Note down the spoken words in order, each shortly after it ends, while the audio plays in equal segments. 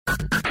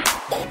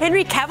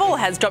Henry Cavil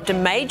has dropped a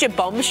major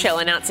bombshell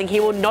announcing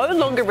he will no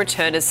longer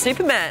return as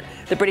Superman.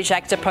 The British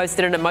actor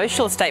posted an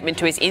emotional statement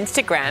to his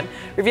Instagram,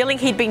 revealing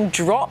he'd been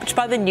dropped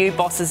by the new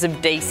bosses of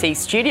DC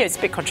Studios.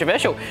 A bit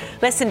controversial.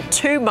 Less than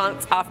 2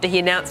 months after he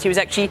announced he was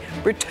actually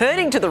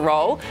returning to the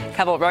role,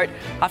 Cavil wrote,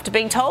 "After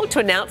being told to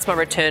announce my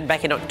return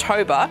back in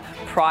October,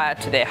 prior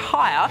to their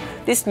hire,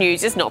 this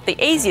news is not the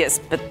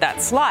easiest, but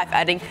that's life,"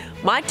 adding,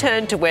 "My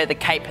turn to wear the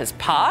cape has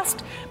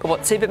passed, but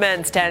what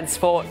Superman stands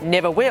for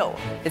never will.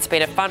 It's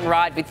been a fun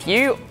ride with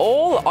you,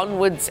 all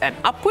onwards and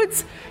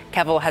upwards."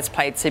 Cavil has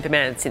played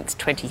Superman since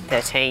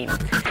 2013.